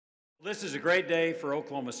This is a great day for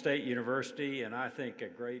Oklahoma State University, and I think a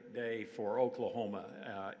great day for Oklahoma.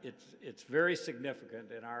 It's very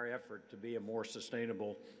significant in our effort to be a more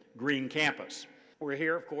sustainable green campus. We're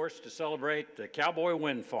here, of course, to celebrate the Cowboy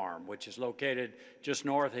wind farm, which is located just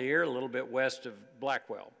north of here, a little bit west of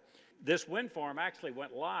Blackwell. This wind farm actually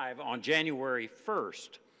went live on January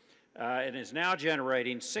 1st and is now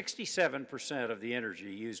generating 67% of the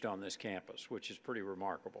energy used on this campus, which is pretty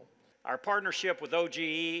remarkable. Our partnership with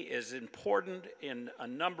og&e is important in a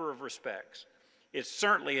number of respects. It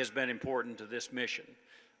certainly has been important to this mission.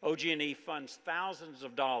 Og&e funds thousands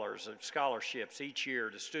of dollars of scholarships each year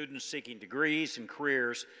to students seeking degrees and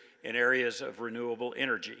careers in areas of renewable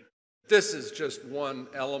energy. This is just one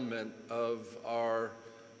element of our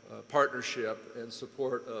partnership and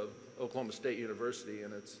support of Oklahoma State University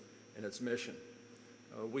and its mission.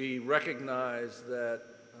 We recognize that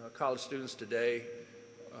college students today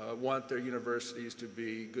want their universities to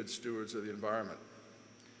be good stewards of the environment.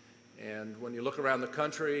 And when you look around the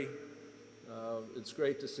country, it's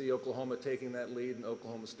great to see Oklahoma taking that lead and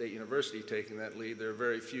Oklahoma State University taking that lead. There are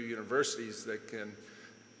very few universities that can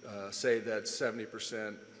say that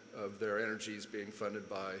 70% of their energy is being funded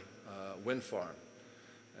by a wind farm.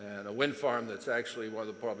 And a wind farm that's actually one of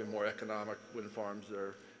the probably more economic wind farms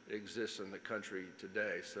that exists in the country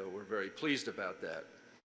today. So we're very pleased about that.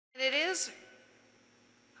 And it is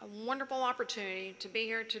a wonderful opportunity to be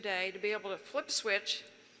here today, to be able to flip a switch,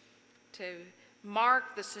 to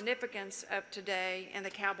mark the significance of today and the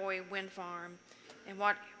Cowboy wind farm and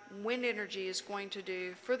what wind energy is going to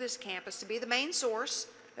do for this campus to be the main source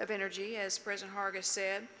of energy, as President Hargis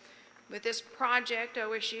said. With this project,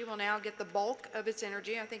 OSU will now get the bulk of its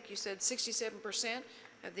energy. I think you said 67%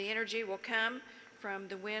 of the energy will come from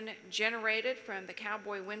the wind generated from the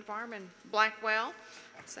Cowboy wind farm in Blackwell.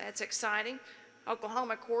 So that's exciting.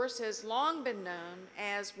 Oklahoma, of course, has long been known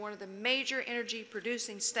as one of the major energy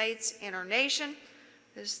producing states in our nation.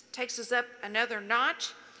 This takes us up another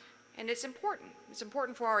notch, and it's important. It's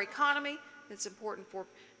important for our economy. It's important for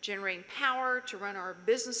generating power to run our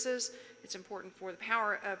businesses. It's important for the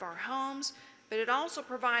power of our homes, but it also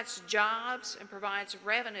provides jobs and provides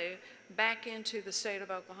revenue back into the state of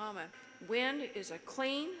Oklahoma. Wind is a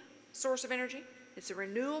clean source of energy. It's a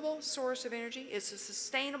renewable source of energy. It's a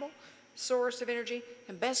sustainable source of energy,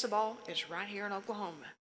 and best of all, it's right here in Oklahoma.